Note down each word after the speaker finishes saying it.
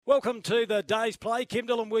Welcome to the day's play. Kim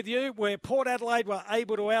Dillon with you, where Port Adelaide were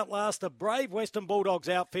able to outlast a brave Western Bulldogs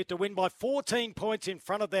outfit to win by 14 points in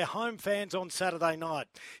front of their home fans on Saturday night.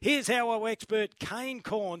 Here's how our expert Kane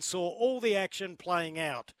Corn saw all the action playing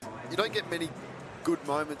out. You don't get many good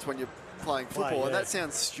moments when you're playing football, and that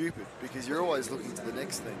sounds stupid because you're always looking to the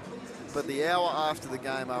next thing. But the hour after the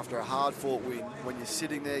game, after a hard-fought win, when you're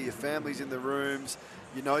sitting there, your family's in the rooms,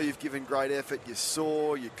 you know you've given great effort, you're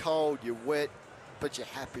sore, you're cold, you're wet, but you're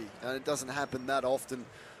happy. And it doesn't happen that often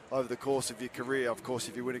over the course of your career. Of course,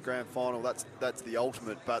 if you win a grand final, that's the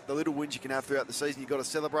ultimate. But the little wins you can have throughout the season, you've got to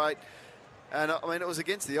celebrate. And, I mean, it was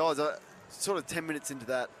against the odds. Sort of 10 minutes into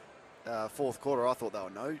that fourth quarter, I thought they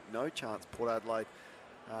were no chance, Port Adelaide.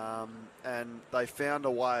 And they found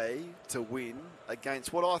a way to win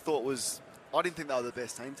against what I thought was... I didn't think they were the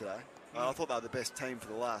best team today. I thought they were the best team for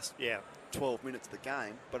the last 12 minutes of the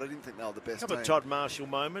game, but I didn't think they were the best team. A couple of Todd Marshall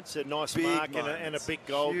moments, a nice mark and a big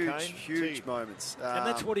goal. Huge moments. And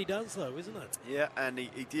that's what he does, though, isn't it? Yeah, and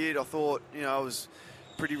he did. I thought, it was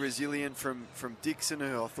pretty resilient from Dixon,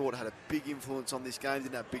 who I thought had a big influence on this game.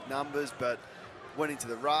 Didn't have big numbers, but went into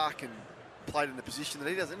the ruck and played in the position that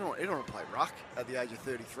he doesn't. He don't want to play ruck at the age of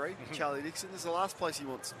 33. Charlie Dixon, this is the last place he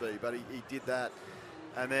wants to be, but he did that.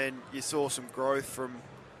 And then you saw some growth from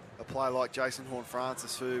a player like Jason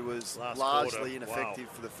Horne-Francis, who was largely ineffective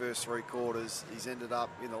for the first three quarters. He's ended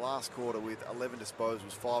up in the last quarter with 11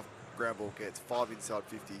 disposals, 5 ground ball gets, 5 inside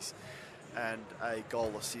 50s, and a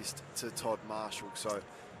goal assist to Todd Marshall. So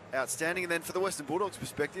outstanding. And then for the Western Bulldogs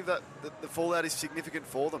perspective, the fallout is significant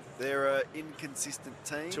for them. They're an inconsistent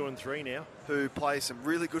team. 2 and 3 now. Who play some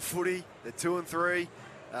really good footy. They're 2 and 3.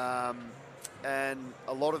 And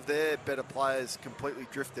a lot of their better players completely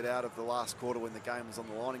drifted out of the last quarter when the game was on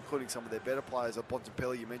the line, including some of their better players.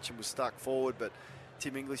 Bontempelli, you mentioned, was stuck forward, but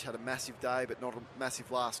Tim English had a massive day, but not a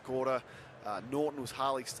massive last quarter. Norton was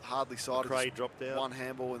hardly sighted. McRae dropped out. 1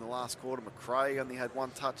 handball in the last quarter. McRae only had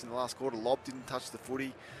 1 touch in the last quarter. Lobb didn't touch the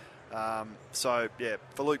footy. For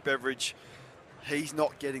Luke Beveridge, he's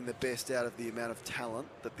not getting the best out of the amount of talent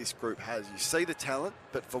that this group has. You see the talent,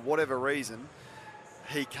 but for whatever reason,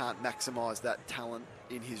 he can't maximise that talent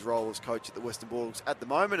in his role as coach at the Western Bulldogs at the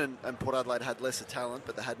moment, and Port Adelaide had lesser talent,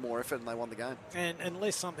 but they had more effort and they won the game. And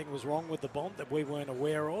unless something was wrong with the Bont that we weren't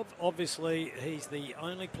aware of, obviously he's the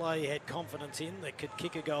only player he had confidence in that could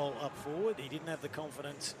kick a goal up forward. He didn't have the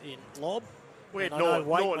confidence in Lobb. We had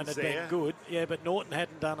Waitman had been good, but Norton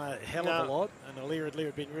hadn't done a hell of a lot, and Aliir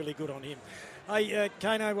had been really good on him. Hey,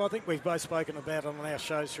 Kano, I think we've both spoken about on our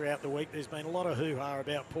shows throughout the week. There's been a lot of hoo-ha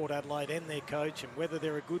about Port Adelaide and their coach and whether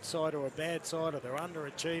they're a good side or a bad side or they're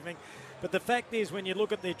underachieving. But the fact is, when you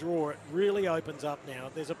look at their draw, it really opens up now.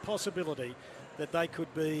 There's a possibility that they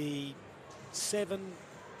could be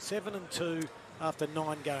 7-2 after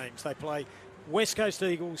 9 games. They play West Coast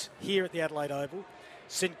Eagles here at the Adelaide Oval.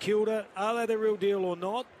 St Kilda, are they the real deal or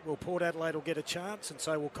not? Well, Port Adelaide will get a chance, and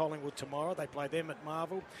so will Collingwood tomorrow. They play them at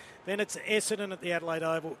Marvel. Then it's Essendon at the Adelaide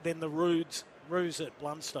Oval, then the Roos at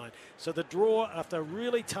Blundstone. So the draw, after a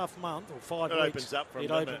really tough month, or 5 weeks,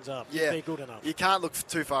 it opens up. Yeah. They're good enough. You can't look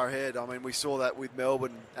too far ahead. I mean, we saw that with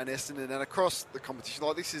Melbourne and Essendon, and across the competition.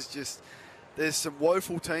 Like, this is just... There's some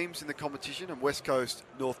woeful teams in the competition, and West Coast,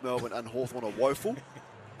 North Melbourne and Hawthorn are woeful,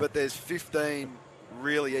 but there's 15...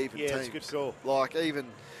 really even teams. Yeah, it's a good call. Like, even...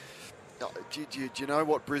 Do you know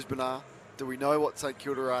what Brisbane are? Do we know what St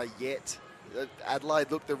Kilda are yet?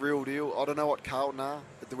 Adelaide look the real deal. I don't know what Carlton are.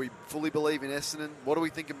 Do we fully believe in Essendon? What do we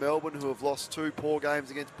think of Melbourne, who have lost 2 poor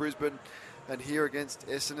games against Brisbane and here against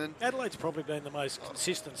Essendon? Adelaide's probably been the most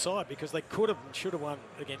consistent side because they could have and should have won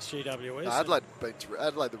against GWS.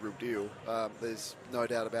 Adelaide the real deal. There's no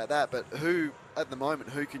doubt about that. But who, at the moment,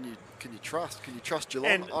 who can you trust? Can you trust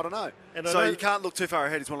Geelong? I don't know. So you can't look too far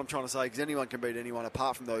ahead is what I'm trying to say, because anyone can beat anyone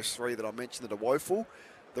apart from those 3 that I mentioned that are woeful.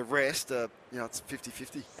 The rest, it's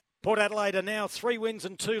 50-50. Port Adelaide are now 3 wins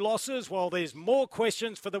and 2 losses, while there's more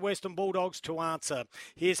questions for the Western Bulldogs to answer.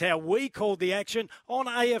 Here's how we called the action on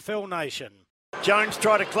AFL Nation. Jones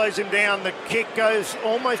tried to close him down. The kick goes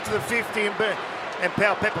almost to the 50, and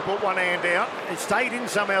Powell Pepper put one hand out. It stayed in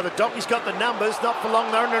somehow. The Docky's got the numbers. Not for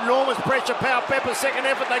long. They're under enormous pressure. Powell Pepper, second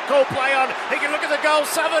effort. They call play on. He can look at the goal.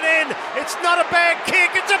 Southern end. It's not a bad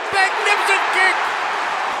kick. It's a magnificent kick.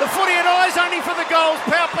 The footy and eyes only for the goals.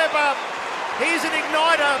 Powell Pepper. He's an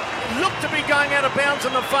igniter. Looked to be going out of bounds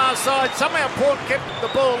on the far side. Somehow Port kept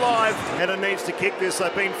the ball alive. And it needs to kick this.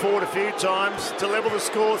 They've been forward a few times to level the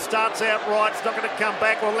score. Starts out right. It's not going to come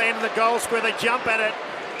back. Will land in the goal square. They jump at it.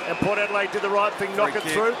 And Port Adelaide did the right thing, knock it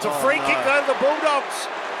through. It's a free kick though to the Bulldogs.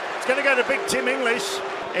 It's going to go to big Tim English.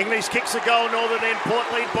 English kicks a goal, Northern End, Port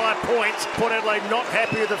lead by points. Port Adelaide not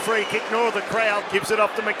happy with the free kick, nor the crowd. Gives it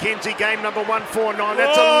off to Mackenzie, game number 149.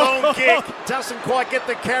 That's a long kick. Doesn't quite get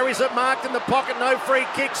the carries it marked in the pocket, no free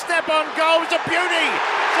kick. Snap on goal, it's a beauty.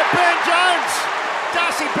 It's a Burne-Jones.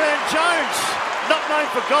 Darcy Burne-Jones, not known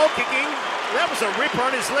for goal kicking. That was a ripper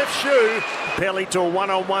on his left shoe. Pelly to a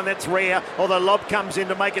one-on-one, that's rare. Although Lobb comes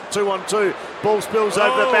in to make it 2-on-2. Ball spills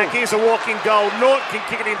over the back. Here's a walking goal. Norton can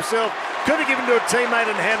kick it himself. Could have given to a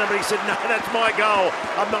teammate and Hannah, but he said, no, that's my goal.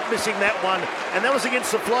 I'm not missing that one. And that was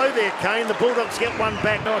against the flow there, Kane. The Bulldogs get one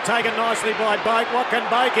back. Oh, taken nicely by Bake. What can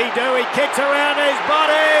Bakey do? He kicks around his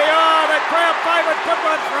body. Oh, the crowd favourite put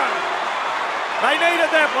one through. They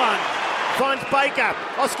needed that one. Finds Baker.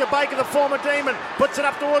 Oscar Baker, the former Demon, puts it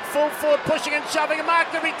up toward full forward, pushing and shoving. A mark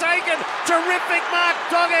to be taken. Terrific mark,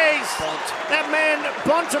 Doggies. That man,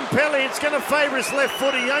 Bontempelli, it's going to favour his left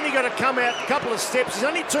foot. He only got to come out a couple of steps. He's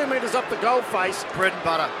only 2 metres off the goal face. Bread and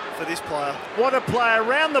butter for this player. What a player.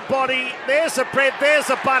 Round the body. There's the bread, there's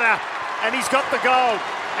the butter. And he's got the goal.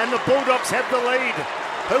 And the Bulldogs have the lead.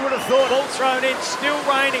 Who would have thought? Ball thrown in, still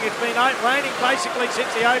raining. It's been raining basically since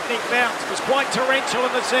the opening bounce. It was quite torrential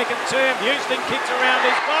in the second term. Houston kicks around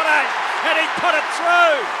his body and he put it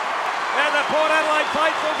through. And the Port Adelaide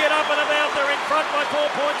faithful get up and about. They're in front by 4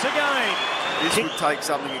 points again. This would take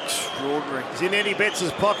something extraordinary. He's in Eddie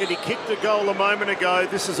Betts' pocket. He kicked the goal a moment ago.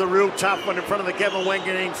 This is a real tough one in front of the Gavin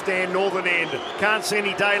Wanganeen stand, Northern End. Can't see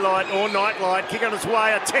any daylight or nightlight. Kick on his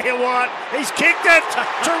way. I tell you what, he's kicked it.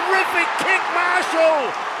 Terrific kick,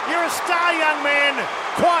 Marshall. You're a star, young man.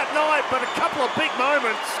 Quiet night, but a couple of big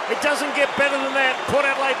moments. It doesn't get better than that. Port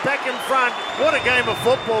Adelaide back in front. What a game of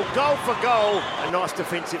football. Goal for goal. A nice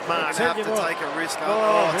defensive mark. Have to take a risk.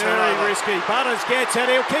 Very risky. Butters gets it.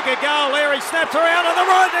 He'll kick a goal. There he snaps around on the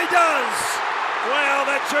right. He does. Well,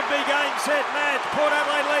 that should be game, set, match. Port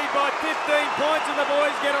Adelaide lead by 15 points and the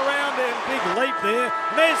boys get around him. Big leap there.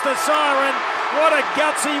 And there's the siren. What a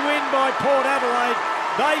gutsy win by Port Adelaide.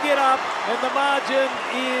 They get up and the margin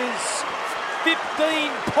is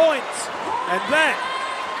 15 points. And that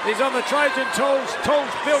is on the Trojan Tools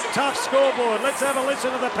Built Tough scoreboard. Let's have a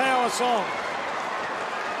listen to the power song.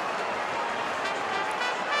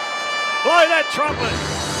 Blow that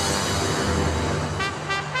trumpet.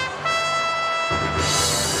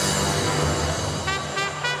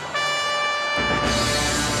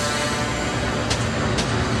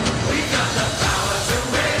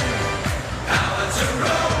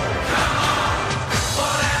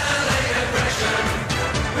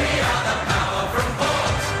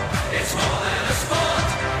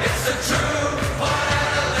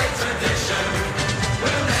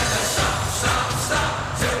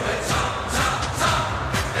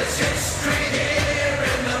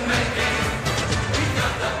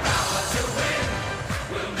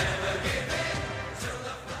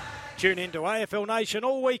 Tune in to AFL Nation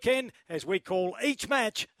all weekend as we call each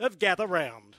match of Gather Round.